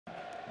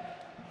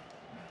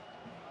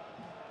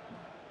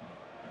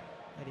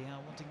Eddie Howe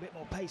wanting a bit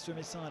more pace from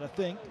his side, I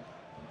think.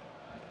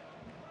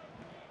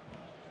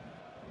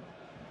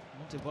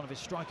 Wanted one of his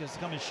strikers to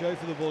come and show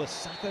for the ball as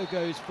Sacco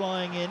goes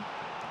flying in.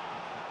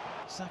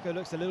 Sacco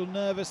looks a little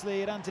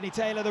nervously at Anthony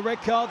Taylor. The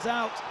red card's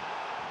out.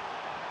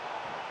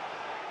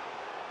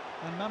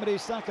 And Mamadou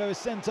Sacco is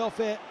sent off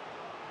it.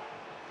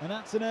 And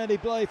that's an early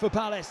blow for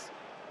Palace.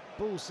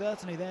 Ball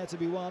certainly there to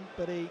be won,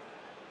 but he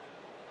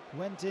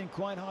went in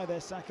quite high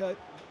there, Sacco.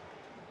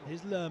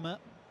 Here's Lerma.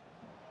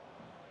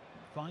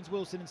 Finds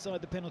Wilson inside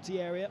the penalty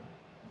area.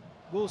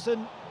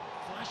 Wilson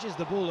flashes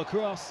the ball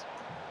across.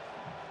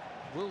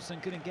 Wilson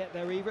couldn't get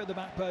there either at the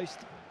back post.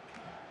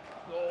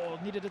 Oh,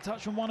 needed a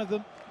touch from one of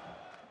them.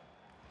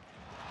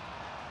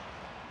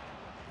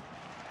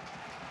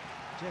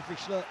 Jeffrey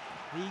Schlupp,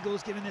 the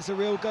Eagles giving this a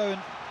real go,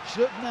 and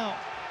Schlupp now,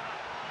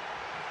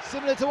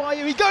 similar to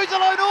Ayew, he goes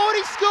alone, oh, and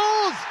he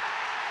scores!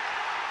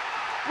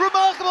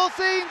 Remarkable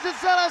scenes at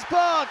Selhurst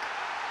Park.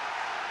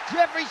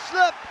 Jeffrey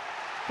Schlupp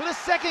for the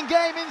second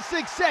game in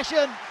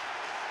succession,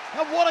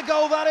 and what a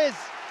goal that is.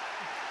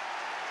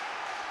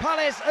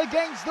 Palace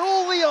against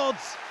all the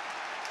odds.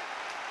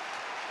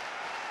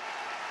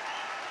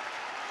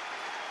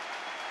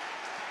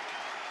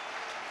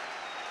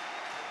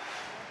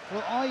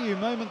 Well, Ayew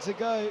moments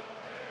ago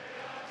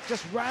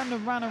just ran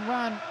and ran and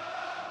ran,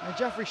 and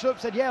Jeffrey Schlupp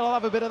said, yeah, I'll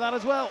have a bit of that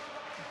as well.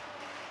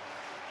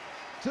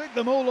 Took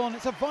them all on.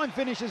 It's a fine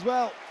finish as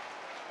well.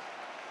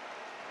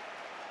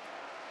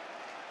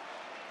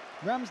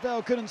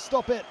 Ramsdale couldn't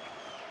stop it.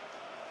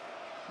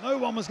 No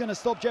one was going to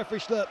stop Jeffrey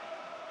Schlupp.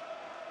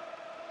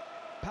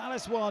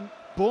 Palace 1,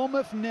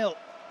 Bournemouth 0.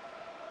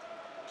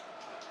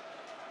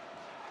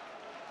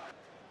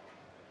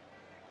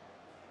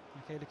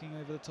 Okay, looking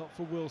over the top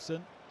for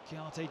Wilson.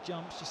 Chiarte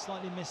jumps, just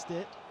slightly missed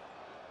it.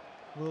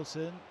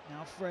 Wilson,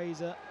 now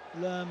Fraser,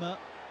 Lerma.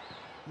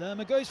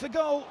 Lerma goes for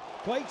goal.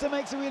 Quater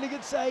makes a really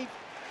good save.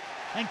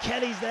 And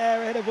Kelly's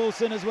there ahead of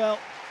Wilson as well.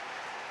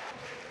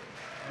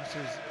 This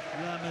was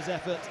Lerma's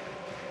effort.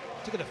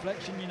 Took a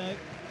deflection, you know.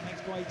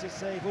 Makes Quater's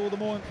save all the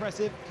more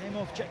impressive. Came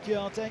off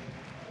Chiarte.